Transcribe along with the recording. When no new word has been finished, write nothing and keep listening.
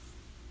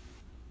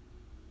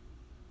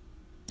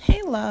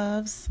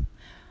loves.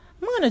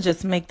 I'm going to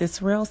just make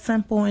this real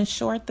simple and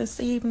short this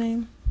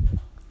evening. I'm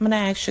going to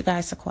ask you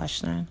guys a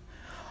question.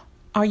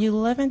 Are you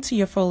living to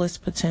your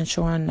fullest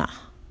potential or not?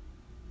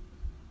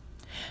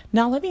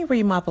 Now, let me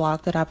read my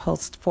blog that I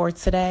posted for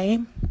today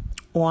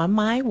on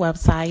my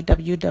website,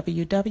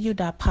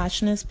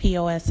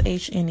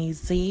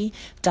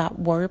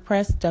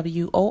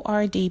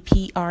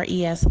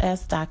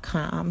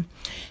 www.poshness.wordpress.com.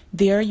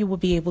 There you will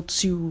be able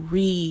to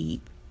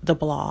read the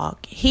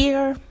blog.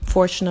 Here,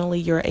 fortunately,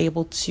 you're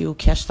able to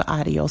catch the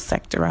audio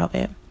sector of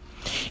it.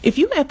 If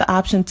you had the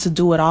option to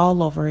do it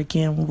all over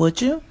again,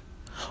 would you?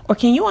 Or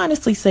can you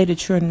honestly say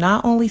that you're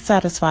not only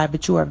satisfied,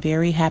 but you are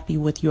very happy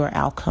with your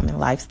outcome in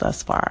life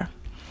thus far?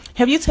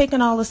 Have you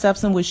taken all the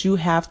steps in which you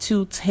have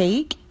to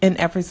take in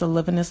efforts of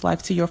living this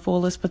life to your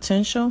fullest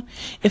potential?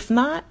 If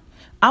not,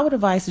 I would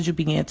advise that you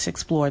begin to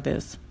explore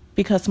this.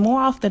 Because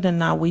more often than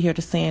not, we hear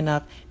the saying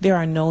of, there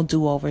are no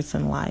do-overs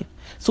in life.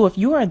 So if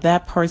you are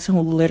that person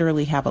who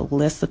literally have a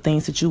list of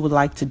things that you would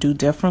like to do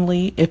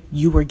differently if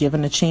you were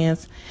given a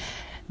chance,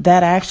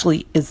 that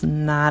actually is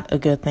not a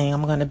good thing.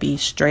 I'm going to be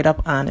straight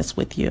up honest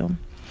with you.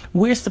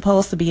 We're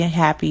supposed to be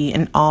happy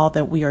in all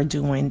that we are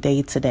doing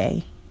day to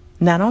day.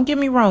 Now, don't get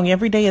me wrong.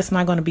 Every day it's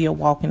not going to be a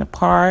walk in the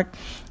park.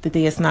 The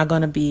day it's not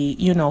going to be,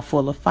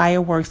 full of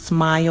fireworks,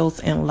 smiles,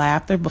 and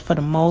laughter. But for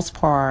the most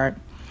part,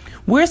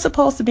 we're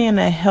supposed to be in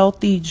a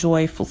healthy,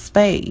 joyful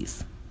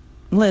space.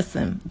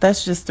 Listen,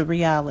 that's just the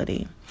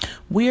reality.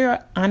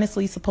 We're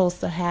honestly supposed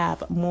to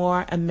have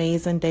more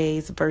amazing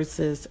days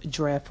versus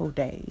dreadful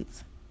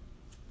days.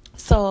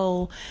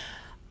 So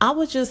I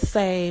would just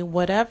say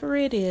whatever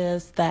it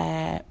is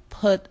that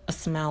put a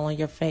smile on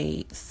your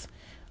face,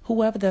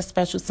 whoever that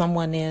special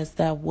someone is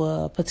that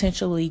will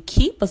potentially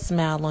keep a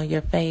smile on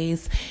your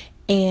face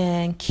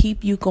and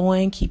keep you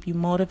going, keep you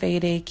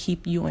motivated,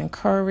 keep you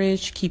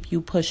encouraged, keep you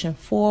pushing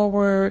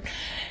forward.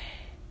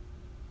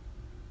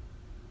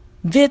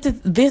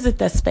 Visit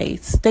that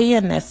space, stay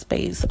in that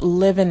space,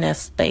 live in that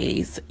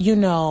space,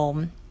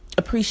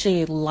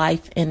 appreciate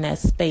life in that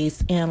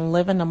space and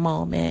live in the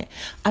moment.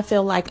 I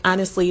feel like,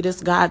 honestly,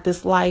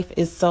 this life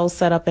is so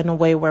set up in a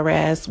way,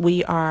 whereas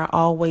we are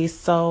always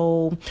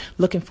so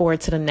looking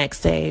forward to the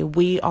next day.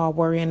 We are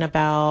worrying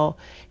about,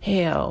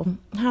 how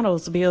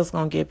those bills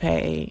going to get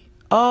paid.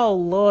 Oh,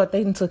 Lord,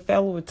 they took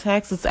federal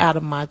taxes out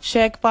of my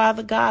check,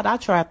 Father God. I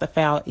tried to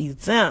file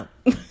exempt.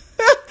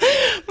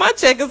 My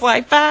check is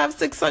like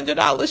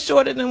 $500-$600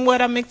 shorter than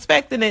what I'm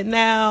expecting it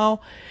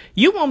now.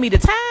 You want me to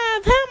tithe?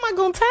 How am I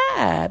going to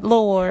tithe,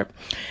 Lord?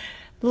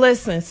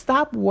 Listen,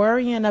 stop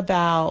worrying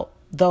about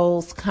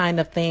those kind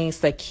of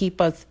things that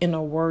keep us in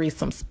a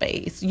worrisome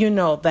space.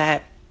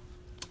 That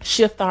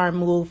shift our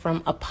mood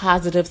from a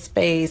positive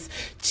space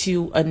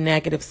to a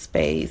negative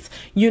space.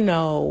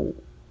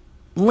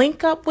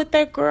 Link up with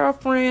that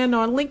girlfriend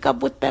or link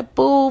up with that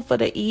boo for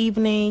the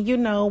evening,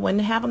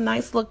 and have a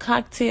nice little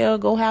cocktail,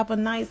 go have a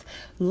nice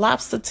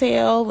lobster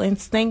tail and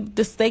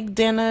the steak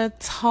dinner,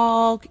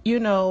 talk,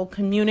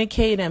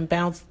 communicate and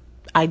bounce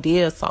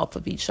ideas off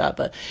of each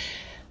other.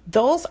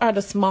 Those are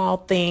the small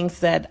things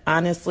that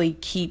honestly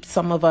keep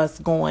some of us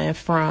going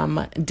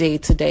from day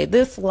to day.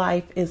 This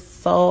life is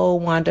so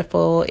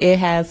wonderful. It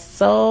has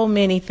so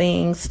many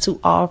things to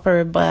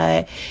offer,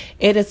 but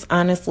it is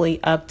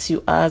honestly up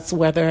to us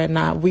whether or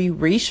not we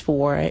reach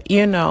for it,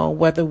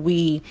 whether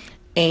we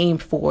aim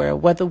for it,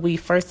 whether we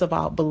first of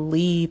all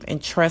believe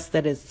and trust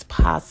that it's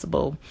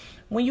possible.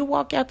 When you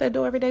walk out that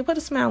door every day, put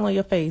a smile on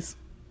your face.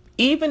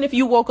 Even if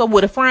you woke up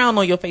with a frown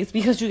on your face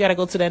because you got to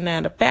go to that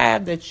 9 to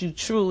 5 that you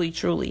truly,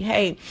 truly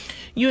hate,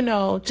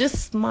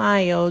 just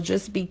smile,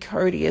 just be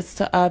courteous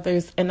to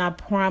others. And I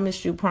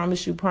promise you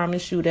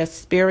that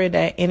spirit,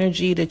 that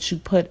energy that you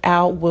put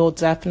out will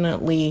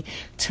definitely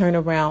turn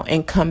around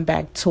and come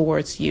back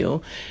towards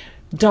you.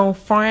 Don't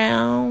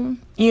frown.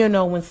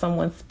 When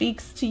someone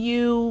speaks to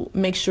you,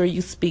 make sure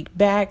you speak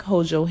back,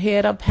 hold your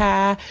head up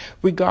high,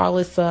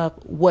 regardless of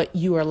what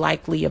you are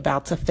likely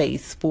about to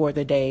face for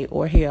the day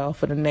or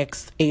for the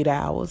next 8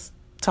 hours.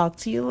 Talk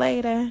to you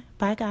later.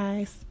 Bye,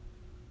 guys.